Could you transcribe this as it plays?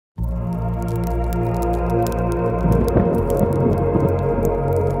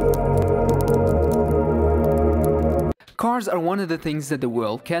Cars are one of the things that the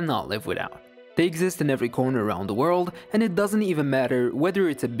world cannot live without. They exist in every corner around the world, and it doesn't even matter whether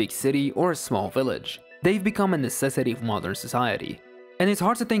it's a big city or a small village. They've become a necessity of modern society. And it's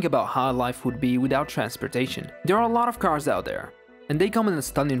hard to think about how life would be without transportation. There are a lot of cars out there, and they come in a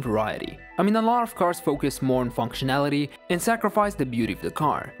stunning variety. I mean, a lot of cars focus more on functionality and sacrifice the beauty of the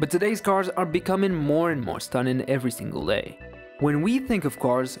car, but today's cars are becoming more and more stunning every single day. When we think of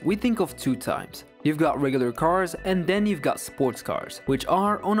cars, we think of two types. You've got regular cars, and then you've got sports cars, which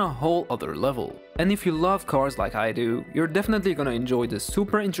are on a whole other level. And if you love cars like I do, you're definitely gonna enjoy the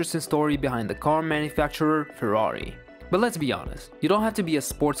super interesting story behind the car manufacturer Ferrari. But let's be honest, you don't have to be a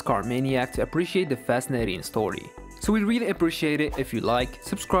sports car maniac to appreciate the fascinating story. So we'd really appreciate it if you like,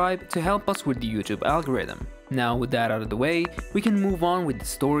 subscribe to help us with the YouTube algorithm. Now with that out of the way, we can move on with the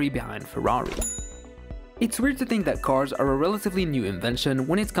story behind Ferrari. It's weird to think that cars are a relatively new invention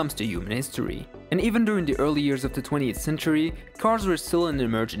when it comes to human history. And even during the early years of the 20th century, cars were still an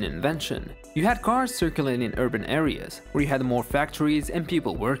emerging invention. You had cars circulating in urban areas, where you had more factories and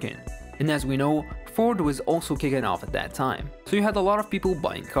people working. And as we know, Ford was also kicking off at that time, so you had a lot of people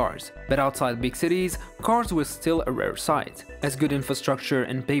buying cars. But outside big cities, cars were still a rare sight, as good infrastructure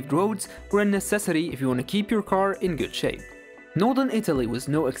and paved roads were a necessity if you want to keep your car in good shape. Northern Italy was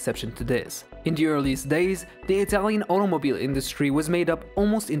no exception to this. In the earliest days, the Italian automobile industry was made up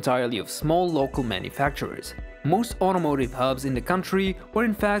almost entirely of small local manufacturers. Most automotive hubs in the country were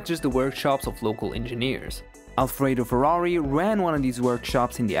in fact just the workshops of local engineers. Alfredo Ferrari ran one of these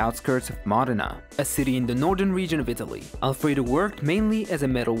workshops in the outskirts of Modena, a city in the northern region of Italy. Alfredo worked mainly as a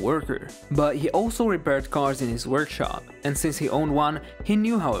metal worker, but he also repaired cars in his workshop, and since he owned one, he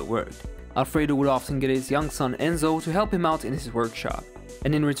knew how it worked. Alfredo would often get his young son Enzo to help him out in his workshop,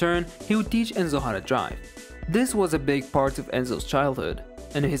 and in return, he would teach Enzo how to drive. This was a big part of Enzo's childhood,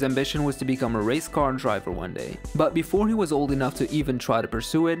 and his ambition was to become a race car driver one day. But before he was old enough to even try to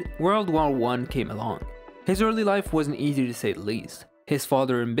pursue it, World War I came along. His early life wasn't easy to say the least. His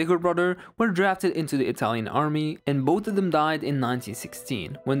father and bigger brother were drafted into the Italian army, and both of them died in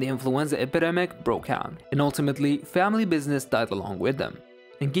 1916 when the influenza epidemic broke out, and ultimately family business died along with them.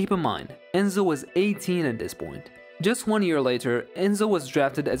 And keep in mind, Enzo was 18 at this point. Just 1 year later, Enzo was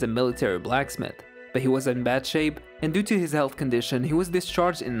drafted as a military blacksmith, but he was in bad shape, and due to his health condition, he was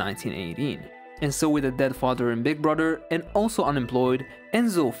discharged in 1918. And so with a dead father and big brother, and also unemployed,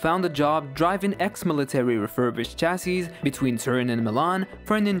 Enzo found a job driving ex-military refurbished chassis between Turin and Milan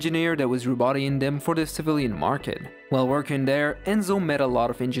for an engineer that was rebodying them for the civilian market. While working there, Enzo met a lot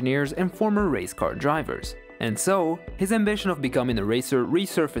of engineers and former race car drivers. And so, his ambition of becoming a racer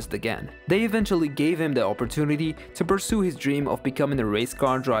resurfaced again. They eventually gave him the opportunity to pursue his dream of becoming a race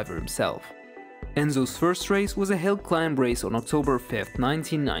car driver himself. Enzo's first race was a hill climb race on October 5,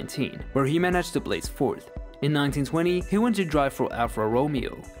 1919, where he managed to place 4th. In 1920, he went to drive for Alfa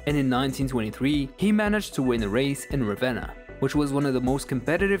Romeo, and in 1923, he managed to win a race in Ravenna, which was one of the most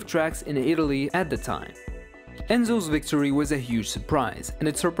competitive tracks in Italy at the time. Enzo's victory was a huge surprise, and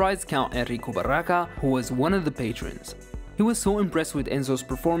it surprised Count Enrico Baracca, who was one of the patrons. He was so impressed with Enzo's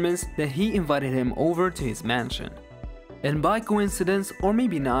performance that he invited him over to his mansion. And by coincidence, or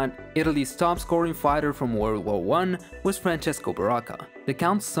maybe not, Italy's top-scoring fighter from World War I was Francesco Baracca, the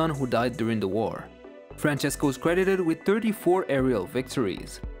Count's son who died during the war. Francesco is credited with 34 aerial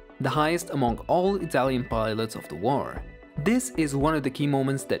victories, the highest among all Italian pilots of the war. This is one of the key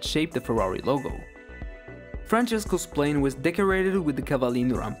moments that shaped the Ferrari logo. Francesco's plane was decorated with the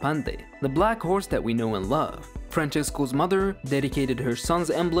Cavallino Rampante, the black horse that we know and love. Francesco's mother dedicated her son's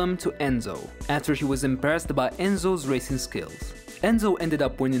emblem to Enzo, after she was impressed by Enzo's racing skills. Enzo ended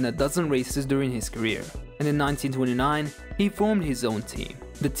up winning a dozen races during his career, and in 1929, he formed his own team.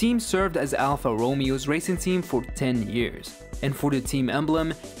 The team served as Alfa Romeo's racing team for 10 years, and for the team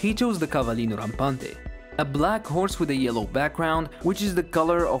emblem, he chose the Cavallino Rampante, a black horse with a yellow background, which is the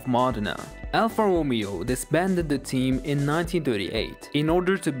color of Modena. Alfa Romeo disbanded the team in 1938 in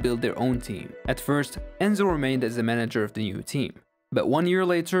order to build their own team. At first, Enzo remained as the manager of the new team, but 1 year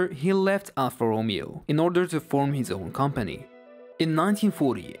later he left Alfa Romeo in order to form his own company. In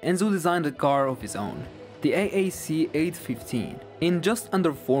 1940, Enzo designed a car of his own, the AAC 815. In just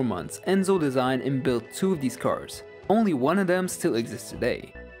under 4 months, Enzo designed and built 2 of these cars. Only one of them still exists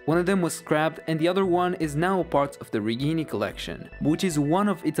today. One of them was scrapped, and the other one is now a part of the Regini collection, which is one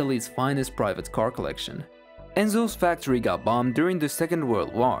of Italy's finest private car collection. Enzo's factory got bombed during the Second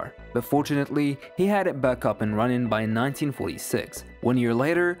World War, but fortunately, he had it back up and running by 1946. 1 year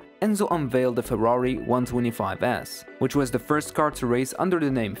later, Enzo unveiled the Ferrari 125S, which was the first car to race under the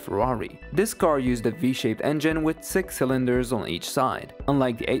name Ferrari. This car used a V-shaped engine with 6 cylinders on each side,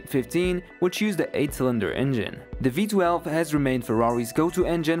 unlike the 815, which used the 8-cylinder engine. The V12 has remained Ferrari's go-to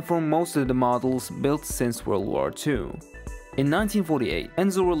engine for most of the models built since World War II. In 1948,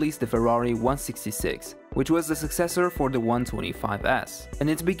 Enzo released the Ferrari 166, which was the successor for the 125S, and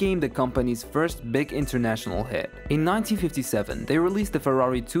it became the company's first big international hit. In 1957, they released the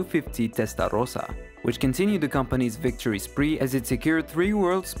Ferrari 250 Testarossa, which continued the company's victory spree as it secured 3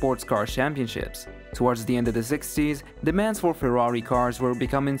 World Sports Car Championships. Towards the end of the 60s, demands for Ferrari cars were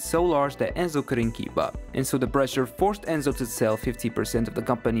becoming so large that Enzo couldn't keep up, and so the pressure forced Enzo to sell 50% of the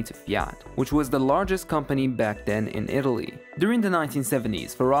company to Fiat, which was the largest company back then in Italy. During the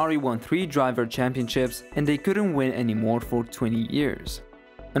 1970s, Ferrari won 3 driver championships, and they couldn't win anymore for 20 years.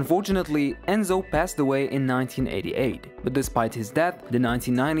 Unfortunately, Enzo passed away in 1988, but despite his death, the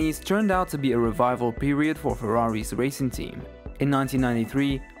 1990s turned out to be a revival period for Ferrari's racing team. In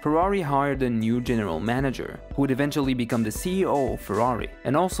 1993, Ferrari hired a new general manager, who would eventually become the CEO of Ferrari,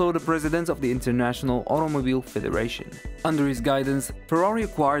 and also the president of the International Automobile Federation. Under his guidance, Ferrari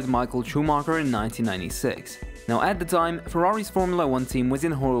acquired Michael Schumacher in 1996. Now at the time, Ferrari's Formula 1 team was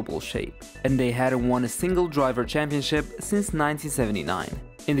in horrible shape, and they hadn't won a single driver championship since 1979.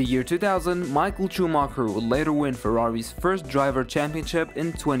 In the year 2000, Michael Schumacher would later win Ferrari's first driver championship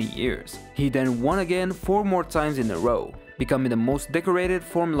in 20 years. He then won again 4 more times in a row, becoming the most decorated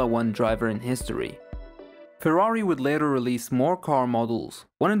Formula 1 driver in history. Ferrari would later release more car models,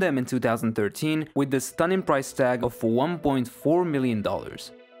 one of them in 2013 with the stunning price tag of $1.4 million.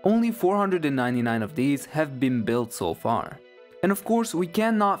 Only 499 of these have been built so far. And of course, we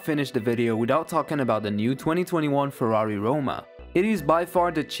cannot finish the video without talking about the new 2021 Ferrari Roma. It is by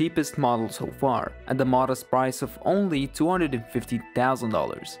far the cheapest model so far, at the modest price of only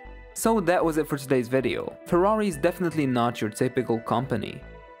 $250,000. So that was it for today's video. Ferrari is definitely not your typical company.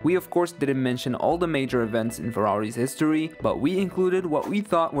 We of course didn't mention all the major events in Ferrari's history, but we included what we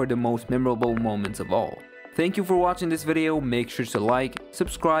thought were the most memorable moments of all. Thank you for watching this video, make sure to like,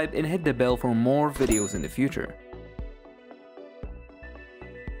 subscribe and hit the bell for more videos in the future.